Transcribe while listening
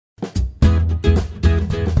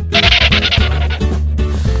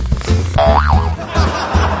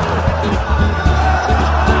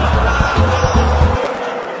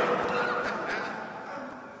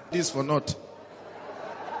or not.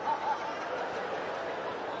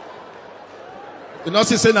 You know,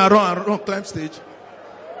 saying I run climb stage.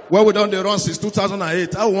 Well, we done the run since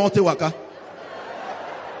 2008. I want to waka.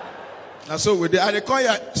 And so with the I call you.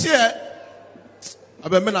 See here. I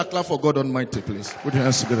bet men a clap for God Almighty, please. Put your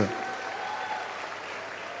hands together.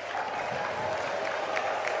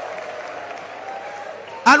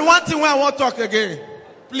 And one thing when I want to talk again,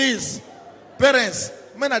 please, parents,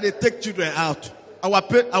 men are they take children out. Our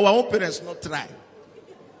own parents not try.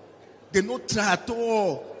 They not try at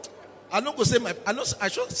all. I not go say I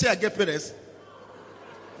should say I get parents.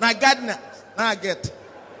 Now gardener, now I get.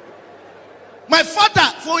 My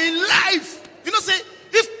father for in life, you know, say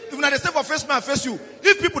if they say for face man face you,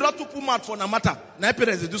 if people don't put mouth for no matter, now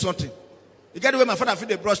parents they do something. You get the way my father feel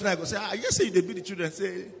the brush now, I go say, yes, say they beat the children,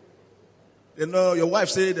 say, they know your wife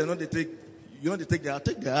say they know they take, you know they take their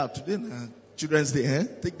out today now. Children's day, eh?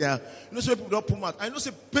 Take their, you know, so people don't put mouth. I know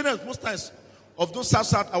say parents most times of those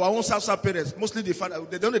South, our own South parents, mostly the father,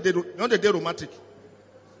 they don't romantic.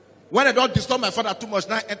 When I don't disturb my father too much,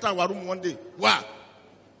 now I enter our room one day. Wow.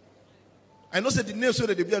 I know say the names so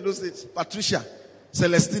that they be those days. Patricia,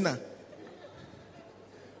 Celestina,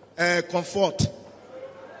 Comfort,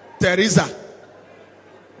 Teresa,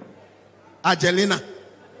 Angelina.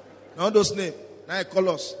 All those names. Now I call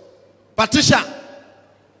us. Patricia,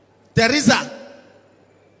 Teresa.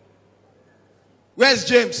 Where's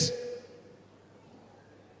James?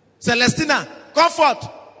 Celestina, Comfort.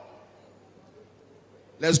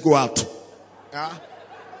 Let's go out. Yeah.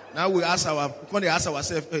 Now we ask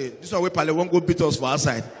ourselves, hey, this one we probably won't go beat us for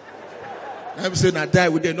outside. Now we say, now die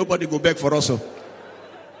with them, nobody go back for us. So.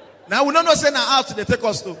 Now we don't know say now out, they take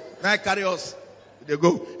us to. Now carry us. They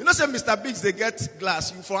go. You know, say Mr. Biggs, they get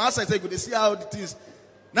glass. You from outside, they see how it is.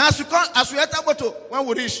 Now as we enter motor, when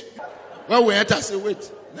we reach, when we enter, say,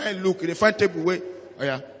 wait. Now look, they find table way. Oh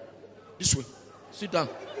yeah. This way. Sit down.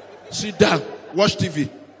 Sit down. Watch TV.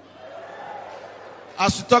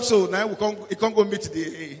 As we talk, so now we can't go meet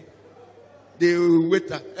the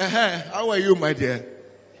waiter. How are you, my dear?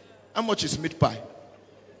 How much is meat pie?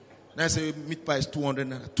 Now I say meat pie is 200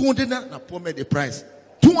 naira. 200 naira? Now poor me the price.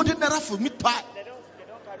 200 naira for meat pie.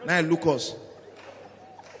 Now I look us.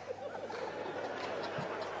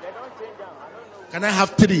 Can I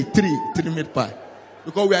have three meat pie?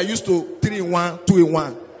 Because we are used to 3 in 1, 2 in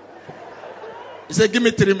 1. He said, give me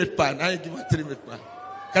 3 meat pie. Now you give me 3 meat pie.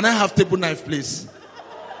 Can I have table knife, please?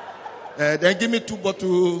 Then give me 2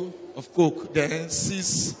 bottles of Coke. Then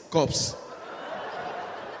 6 cups.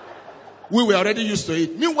 We were already used to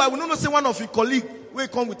it. Meanwhile, we don't say one of your colleagues will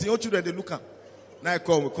come with your children, they look at. Now I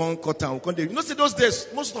come, we can't cut down. You know, see those days,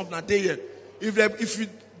 most of them day here. If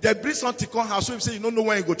they bring something come house, so you say you don't know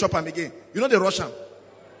when you go chop them again. You know they rush them.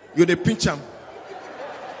 You they pinch them.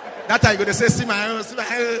 That time you go to say, see my hand, see my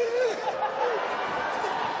hand.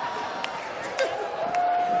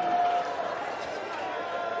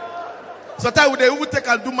 Sometimes they will take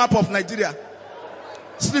and do map of Nigeria.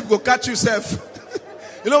 Sleep go catch yourself.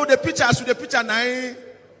 You know the picture, as with the picture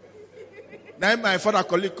now my father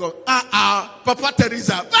colleague called, Papa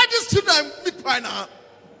Teresa, why these children meat pie now?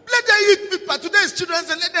 Let them eat meat pie. Today is children's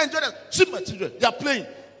and let them enjoy them. Shoot my children. They are playing.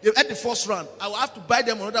 They at the first round. I will have to buy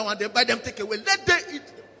them another one. They buy them, take away. Let them eat.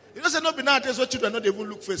 You know, say not be nowadays so children not even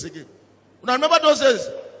look face again. Now remember those days.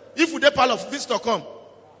 If they pile of visitor come,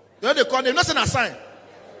 you know they call them. Not saying a sign.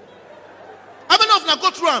 How many of them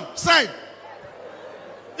go through them? Sign.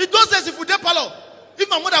 It those days if we dey palo, if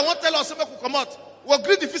my mother won't tell us something could come out, we'll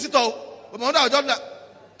greet the visitor. But my mother will just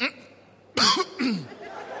like,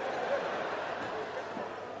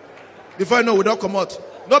 before you know, we don't come out.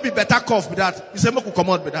 Not be better cough with that. You say make you come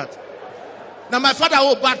out with that. Now my father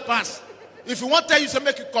bad pass. If you want to tell you, say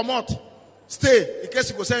make you come out, stay in case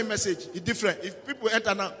you go send a message. It's different. If people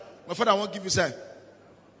enter now, my father won't give you sign.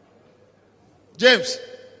 James.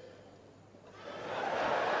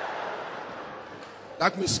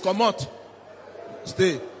 That means come out.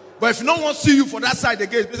 Stay. But if no one see you for that side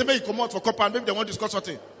again, they say maybe you come out for copper and maybe they want to discuss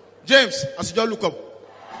something. James, as you just look up.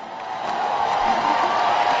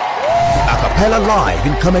 Acapella Live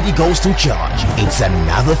in Comedy Goes to Church. It's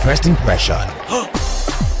another first impression.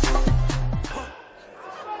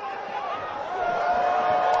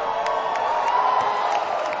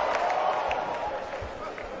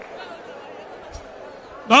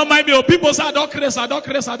 Don't mind me. People say I don't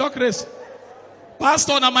craze.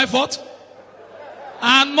 Pastor, not my fault.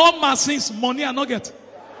 And no man since money I not get.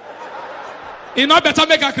 You know better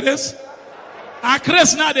make a craze. A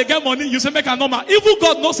craze now they get money. You say make a normal. Even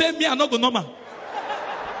God no say me I not go normal.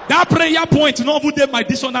 That prayer point no even my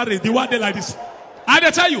dictionary. The one day like this. I they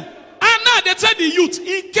tell you. And now they tell the youth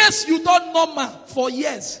in case you don't normal for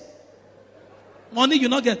years. Money you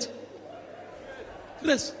not get.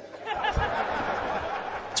 Grace.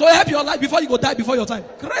 So help your life before you go die before your time.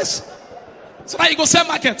 Grace. So that you go sell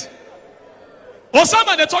market.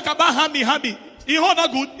 Osama, they talk about hammy. He hold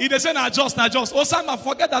not good. He they say na just. Osama,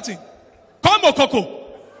 forget that thing. Come Okoko.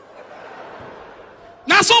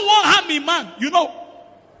 Now so one army man, you know,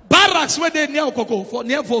 barracks where they near Okoko for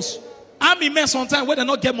near Vos. Army men sometimes where they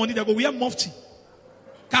not get money, they go, we have mufti.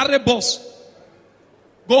 Carry boss.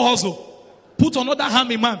 Go hustle. Put another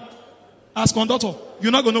army man as conductor.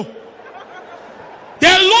 You're not gonna know.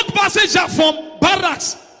 They load passenger from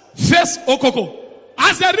barracks face Okoko.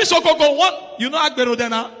 As they reach Okoko, one, you know Agbero then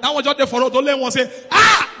now one just there for road, only one say,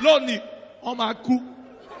 lonely. Oh my coup.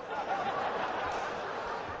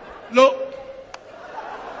 Lo.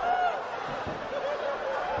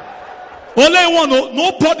 Only one, no,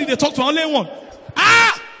 nobody they talk to, only one.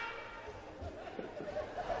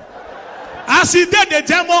 As he did the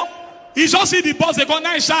demo, he just see the boss, they go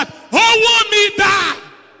nice shot. Oh, me die.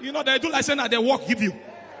 You know, they do like saying that they walk give you.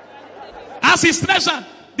 As he's treasure,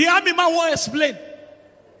 the army man won't explain.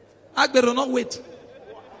 Agbero not wait.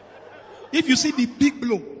 If you see the big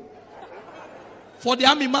blow, for the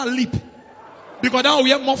army man leap. Because now we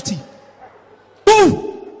have mufti. Ooh!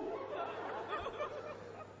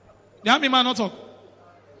 The army man not talk.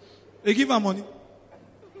 They give her money.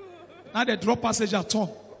 Now they drop passenger turn.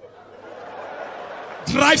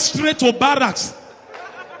 Drive straight to barracks.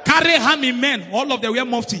 Carry army men. All of them wear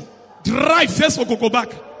mufti. Drive face Okoko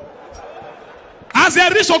back. As they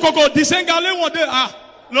reach Okoko, the same guy one day,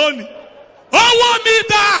 lonely. Oh, 1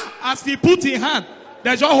 meter! As he put in hand,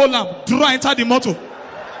 they just hold him. Draw enter the motor.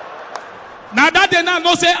 Now that they now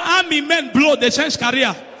know say army men blow, they change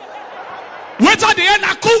career. Wait at the end,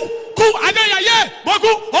 cool. I know yeah,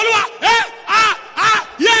 Bogu, Olua, yeah.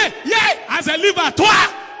 As a liver, toi.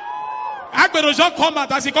 Agbero just come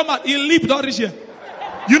out. As he come out, he leap don't reach here.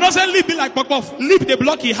 You know say leap be like Pokpof. Leap the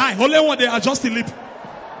block he high. Only one they adjust the leap.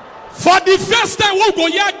 For the first time we go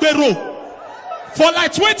Agbero. For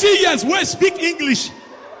like 20 years we speak English.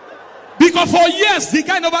 Because for years the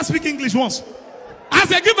guy never speak English once. As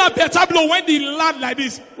they give a better blow when they land like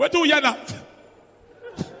this. What do you hear now?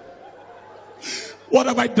 What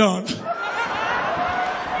have I done?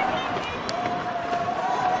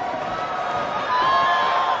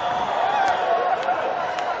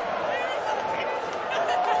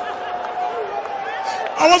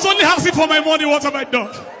 I was only asking for my money. What have I done?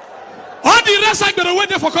 All the rest I better wait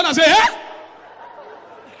there for corner and say, hey,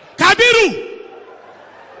 Kabiru,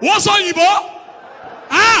 what's on you, boy?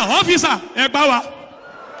 Officer, Egbawa.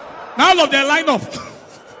 Now all of them line up.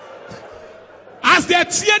 As they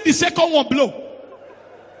tear the second one blow.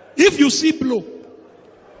 If you see blow,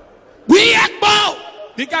 we Egbawa.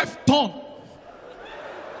 The guy turn.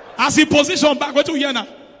 As he position back, go to here now.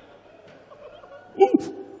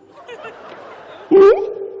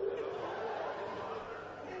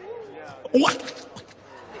 What?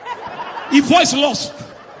 His voice lost.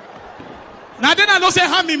 Now then I don't say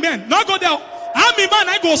army man. Not go there. Army man,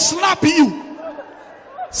 I go slap you.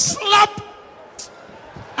 Slap.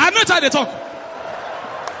 I know how they talk.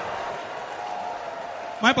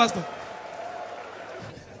 My pastor.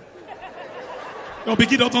 Your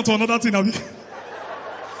biggie don't turn to another thing.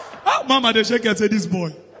 Mama, they shake and say, this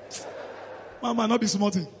boy. Mama, not be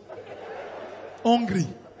smarting. Hungry.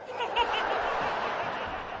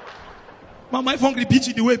 Mama, if hungry beat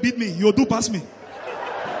you the way beat me, you'll do past me.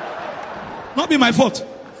 Not be my fault.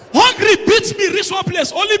 Hungry beats me, reach one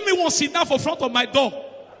place. Only me won't sit down for front of my door.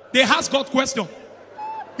 They ask God question.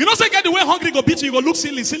 You know, say get the way hungry go beat you, you go look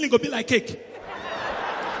ceiling. Ceiling go be like cake.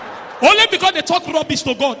 Only because they talk rubbish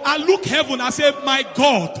to God. I look heaven, I say, my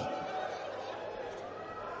God.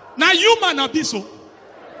 Now you man are be so.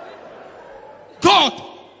 God,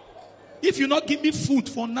 if you not give me food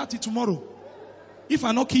for nothing tomorrow, if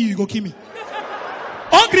I not kill you, you go kill me.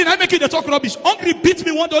 Hungry, I make you the talk rubbish. Hungry beat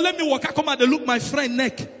me one day, let me walk. I come out, they look my friend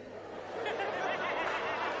neck.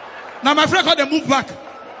 Now my friend got them move back.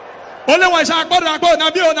 Only one shall go na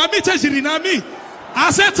me.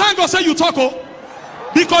 I said, thank God say you talk, oh.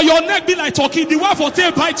 Because your neck be like talking, the one for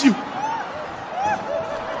tail bite you.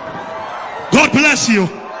 God bless you.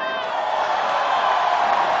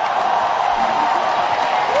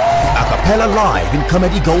 Acapella Live in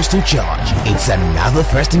Comedy Goes to Church. It's another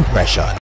first impression.